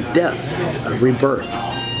into the death of rebirth.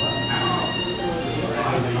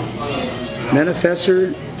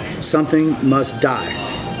 Manifestor, something must die.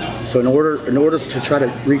 So in order to try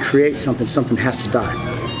to recreate something, something has to die.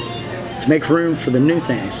 To make room for the new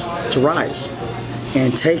things to rise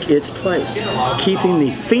and take its place. Keeping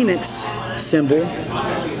the phoenix symbol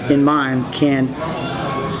in mind can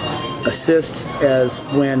assist as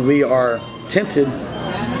when we are tempted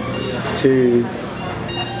to.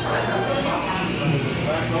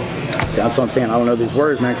 That's what I'm saying. I don't know these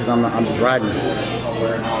words, man, because I'm just riding.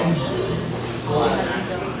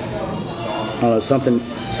 I don't know,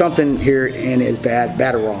 something here in is bad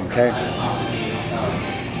or wrong. Okay.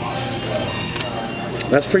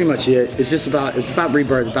 That's pretty much it. It's about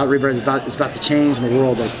rebirth. It's about the change in the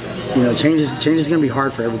world. That, you know, change is going to be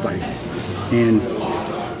hard for everybody, and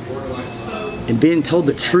being told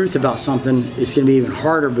the truth about something is going to be even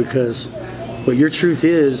harder, because what your truth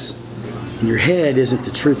is in your head isn't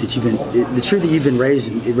the truth that you've been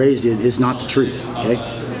raised in is not the truth. Okay,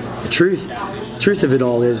 the truth of it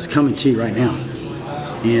all is coming to you right now,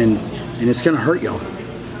 and it's going to hurt y'all.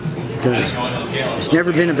 Because it's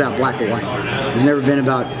never been about black or white. It's never been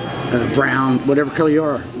about brown, whatever color you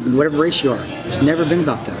are, whatever race you are. It's never been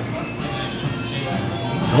about that.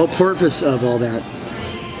 The whole purpose of all that,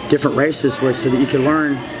 different races, was so that you could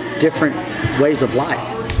learn different ways of life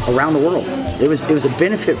around the world. It was a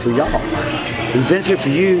benefit for y'all. It was a benefit for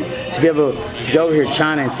you to be able to go over here to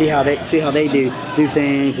China and see how they do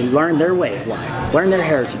things and learn their way of life, learn their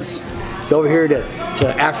heritage. Go over here to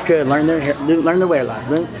Africa and learn their way of life.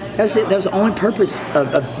 That was the only purpose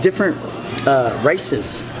of different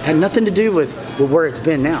races. It had nothing to do with where it's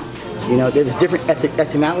been now. You know, there was different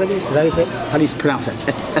ethnicalities. Is that how you say it? How do you pronounce that?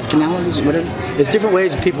 Ethnicalities or whatever? There's different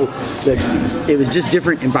ways of people. It was just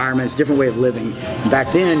different environments, different way of living.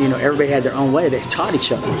 Back then, you know, everybody had their own way. They taught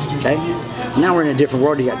each other. Okay. Now we're in a different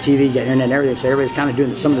world. You got TV, you got internet, and everything. So everybody's kind of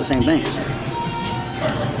doing some of the same things.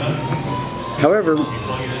 However,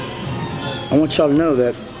 I want y'all to know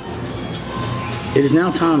that it is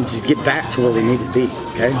now time to get back to where we need to be,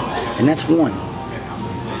 okay? And that's one.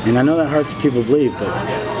 And I know that's hard for people to believe, but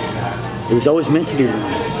it was always meant to be one.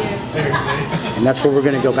 And that's where we're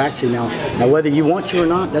going to go back to now. Now, whether you want to or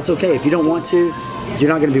not, that's okay. If you don't want to, you're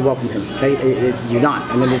not going to be welcome here, okay? You're not.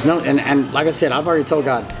 And then there's no. And like I said, I've already told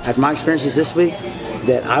God, after my experiences this week,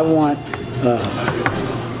 that I want.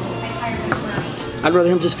 I'd rather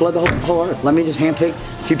Him just flood the whole earth. Let me just handpick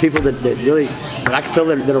a few people that really, that I can feel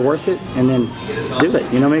that are worth it, and then do it.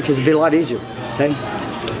 You know what I mean? Because it'd be a lot easier, okay?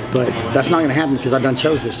 But that's not going to happen because I done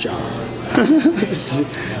chose this job.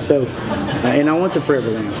 So, and I want the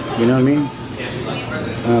forever land. You know what I mean?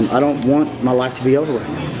 I don't want my life to be over right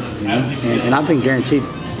now. You know, and I've been guaranteed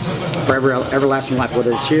forever, everlasting life,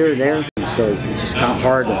 whether it's here or there. And so it's just kind of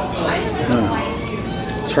hard to.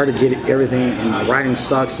 It's hard to get everything, and my writing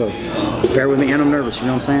sucks, so bear with me, and I'm nervous, you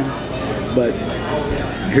know what I'm saying? But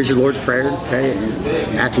here's your Lord's Prayer, okay,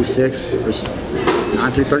 in Matthew 6, verse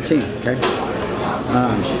 9 through 13, okay?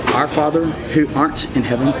 Our Father who art in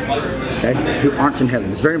heaven, okay, who art in heaven.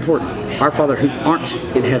 It's very important. Our Father who art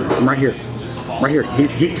in heaven. I'm right here. Right here.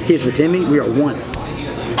 He is within me. We are one.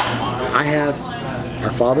 I have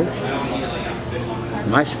our Father,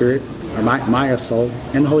 my spirit, or my soul,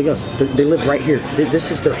 and the Holy Ghost. They live right here.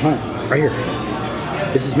 This is their home, right here.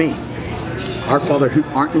 This is me. Our Father who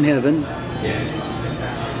art in heaven,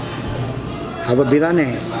 hallowed be thy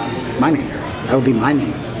name. My name. That will be my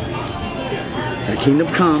name. Thy kingdom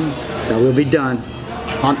come, thy will be done,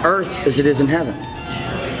 on earth as it is in heaven.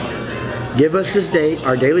 Give us this day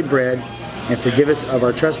our daily bread, and forgive us of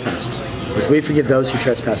our trespasses, as we forgive those who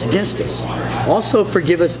trespass against us. Also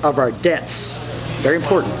forgive us of our debts. Very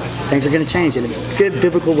important. These things are going to change in a good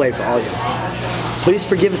biblical way for all of you. Please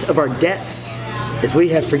forgive us of our debts as we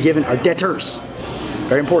have forgiven our debtors.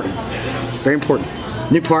 Very important. Very important.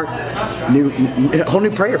 New part, whole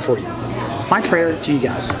new prayer for you. My prayer to you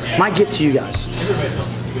guys. My gift to you guys.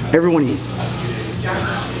 Every one of you.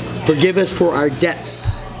 Forgive us for our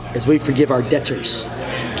debts as we forgive our debtors.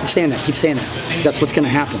 Keep saying that. Keep saying that. Because that's what's going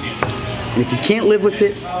to happen. And if you can't live with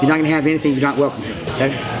it, you're not going to have anything. You're not welcome here.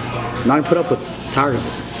 Okay? You're not going to put up with it. Tired of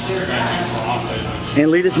it.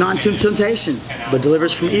 And lead us not into temptation, but deliver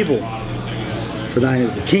us from evil. For thine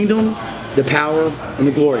is the kingdom, the power, and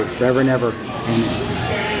the glory, forever and ever. Amen.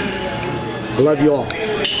 I love you all.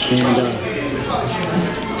 And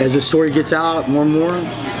as the story gets out more and more,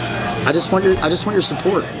 I just want your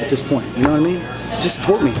support at this point. You know what I mean? Just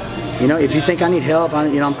support me. You know, if you think I need help,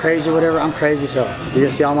 I'm crazy or whatever, I'm crazy as hell. You're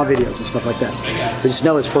gonna see all my videos and stuff like that. But just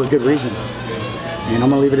know it's for a good reason. And I'm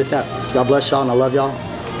gonna leave it at that. God bless y'all, and I love y'all,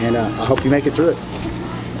 and I hope you make it through it.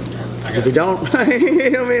 Because if you don't, you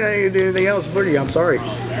know what I mean, I ain't gonna do anything else for you. I'm sorry.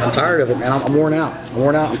 I'm tired of it, man. I'm worn out.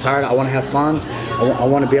 I'm tired. I want to have fun. I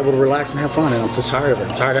want to be able to relax and have fun, and I'm just tired of it.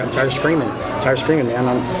 I'm tired of screaming. I'm tired of screaming, man.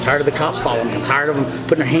 I'm tired of the cops following me. I'm tired of them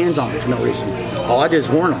putting their hands on me for no reason. All I did is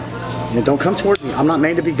warn them. You know, don't come towards me. I'm not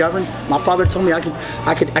made to be governed. My father told me I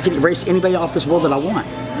could erase anybody off this world that I want,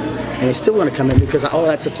 and they still want to come in because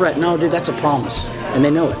that's a threat. No, dude, that's a promise, and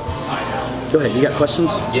they know it. Go ahead. You got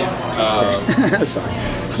questions? Yeah. Okay. Sorry.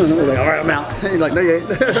 Like, all right, I'm out. You're like, no, you ain't.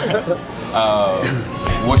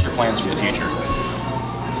 What's your plans for the future?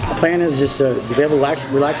 My plan is just to be able to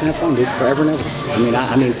relax and have fun, dude, forever and ever.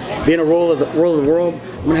 I mean, being a rule of the world,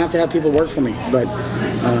 I'm gonna have to have people work for me, but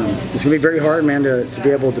it's gonna be very hard, man, to be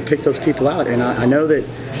able to pick those people out. And I know that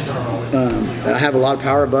I have a lot of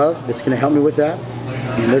power above that's gonna help me with that,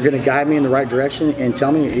 and they're gonna guide me in the right direction and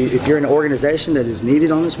tell me if you're in an organization that is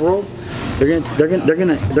needed on this world. They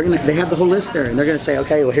have the whole list there, and they're gonna say,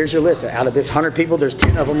 okay, well, here's your list. Out of this 100 people, there's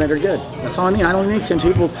 10 of them that are good. That's all I need. I don't need 10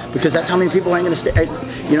 people because that's how many people ain't gonna stay.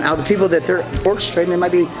 You know, out of the people that they're orchestrating, they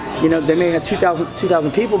might be, you know, they may have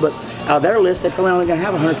 2,000 people, but out of their list, they're probably only gonna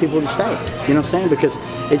have 100 people to stay. You know what I'm saying? Because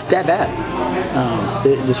it's that bad.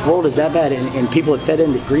 This world is that bad, and people have fed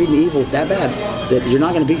into greed and evil is that bad that you're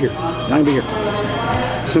not gonna be here. You're not gonna be here.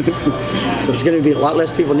 So it's gonna be a lot less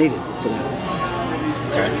people needed for that.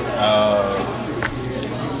 Okay.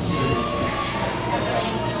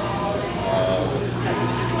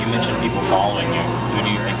 You mentioned people following you. Who do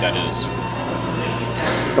you think that is?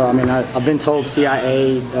 Well, I mean, I've been told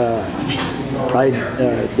CIA, probably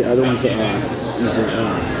the other ones. I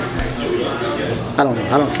don't know.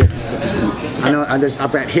 I don't care at this point. I know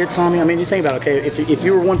I've got hits on me. I mean, you think about it, okay, if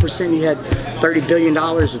you were 1%, you had $30 billion,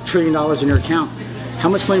 $1 trillion in your account. How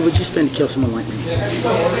much money would you spend to kill someone like me?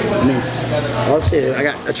 I mean, well, let's see. I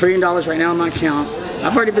got $1 trillion right now in my account.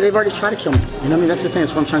 They've already tried to kill me. You know what I mean? That's the thing.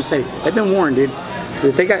 That's what I'm trying to say. They've been warned, dude.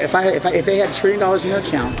 If they had $1 trillion in their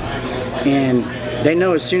account, and they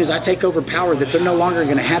know as soon as I take over power that they're no longer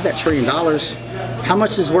going to have that $1 trillion, how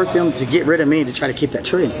much is worth them to get rid of me to try to keep that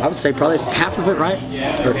trillion? I would say probably half of it, right?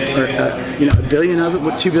 Or you know, $1 billion of it,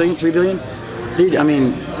 what, $2 billion, $3 billion? Dude, I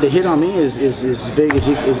mean, the hit on me is as big as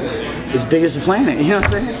the planet. You know what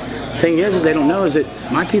I'm saying? Thing is they don't know is that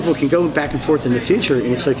my people can go back and forth in the future,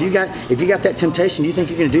 and so if you got that temptation, you think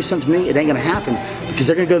you're going to do something to me, it ain't going to happen because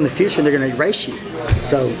they're going to go in the future and they're going to erase you.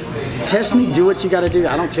 So test me, do what you got to do.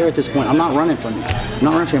 I don't care at this point. I'm not running from you. I'm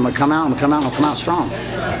not running from you. I'm going to come out strong.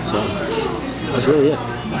 So that's really it.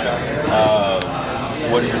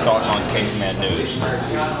 What is your thoughts on Caveman News?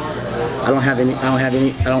 I don't have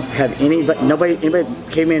any, but anybody,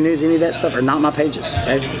 Caveman News, any of that stuff are not my pages,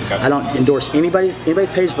 okay? I don't endorse anybody's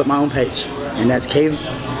page but my own page. And that's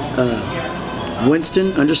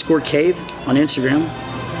Winston _ Cave on Instagram.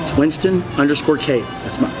 It's Winston _ Cave.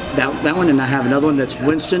 That's that one, and I have another one that's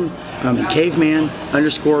Winston Caveman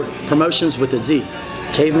 _ Promotions with a Z.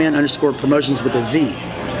 Caveman _ Promotions with a Z.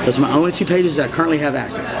 Those are my only two pages that I currently have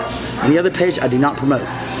active. Any other page I do not promote.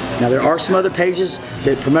 Now there are some other pages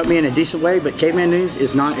that promote me in a decent way, but Caveman News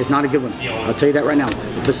is not a good one. I'll tell you that right now.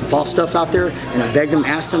 They put some false stuff out there, and I begged them,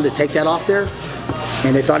 asked them to take that off there,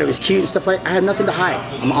 and they thought it was cute and stuff like that. I have nothing to hide.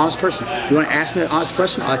 I'm an honest person. You want to ask me an honest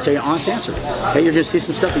question? I'll tell you an honest answer. Okay, you're going to see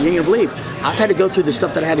some stuff that you ain't going to believe. I've had to go through the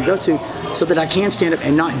stuff that I had to go to so that I can stand up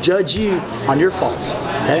and not judge you on your faults.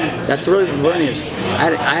 Okay, that's really what it is.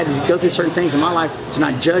 I had to go through certain things in my life to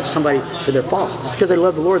not judge somebody for their faults. Just because they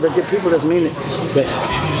love the Lord, they're good people, doesn't mean that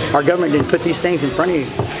our government didn't put these things in front of you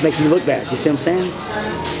to make you look bad. You see what I'm saying?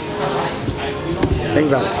 Think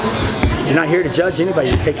about it. You're not here to judge anybody.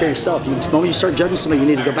 You take care of yourself. The moment you start judging somebody, you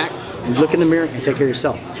need to go back and look in the mirror and take care of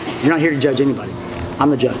yourself. You're not here to judge anybody. I'm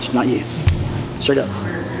the judge, not you. Straight up.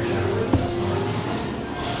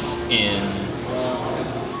 In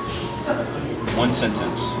one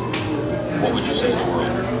sentence, what would you say to the world?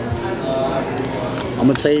 I'm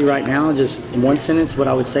going to tell you right now, just in one sentence, what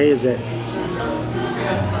I would say is that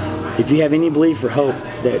if you have any belief or hope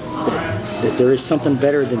that there is something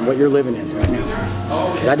better than what you're living in right now,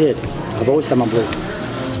 because I did. I've always had my belief.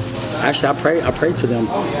 Actually, I prayed to them,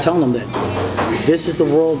 telling them that this is the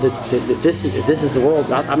world. This is the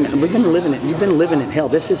world. I mean, we've been living it. You've been living in hell.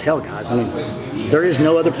 This is hell, guys. I mean, there is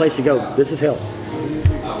no other place to go. This is hell.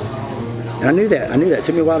 And I knew that. It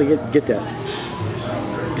took me a while to get that.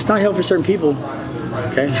 It's not hell for certain people.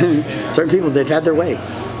 Okay, certain people, they've had their way.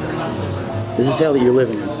 This is hell that you're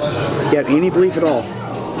living in. If you have any belief at all,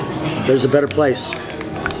 there's a better place.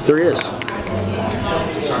 There is.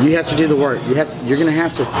 You have to do the work. You're gonna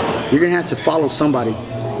have to follow somebody.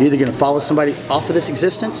 You're either gonna follow somebody off of this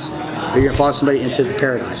existence, or you're gonna follow somebody into the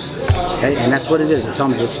paradise. Okay, and that's what it is. Tell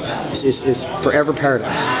me, it's forever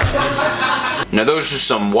paradise. Now, those are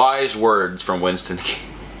some wise words from Winston.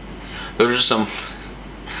 Those are some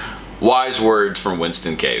wise words from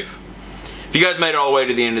Winston Cave. If you guys made it all the way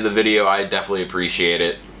to the end of the video, I definitely appreciate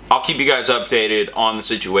it. I'll keep you guys updated on the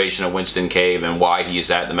situation of Winston Cave and why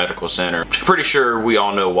he's at the medical center. Pretty sure we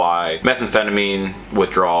all know why. Methamphetamine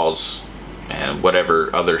withdrawals and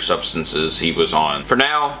whatever other substances he was on. For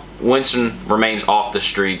now, Winston remains off the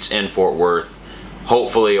streets in Fort Worth,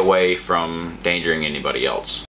 hopefully away from endangering anybody else.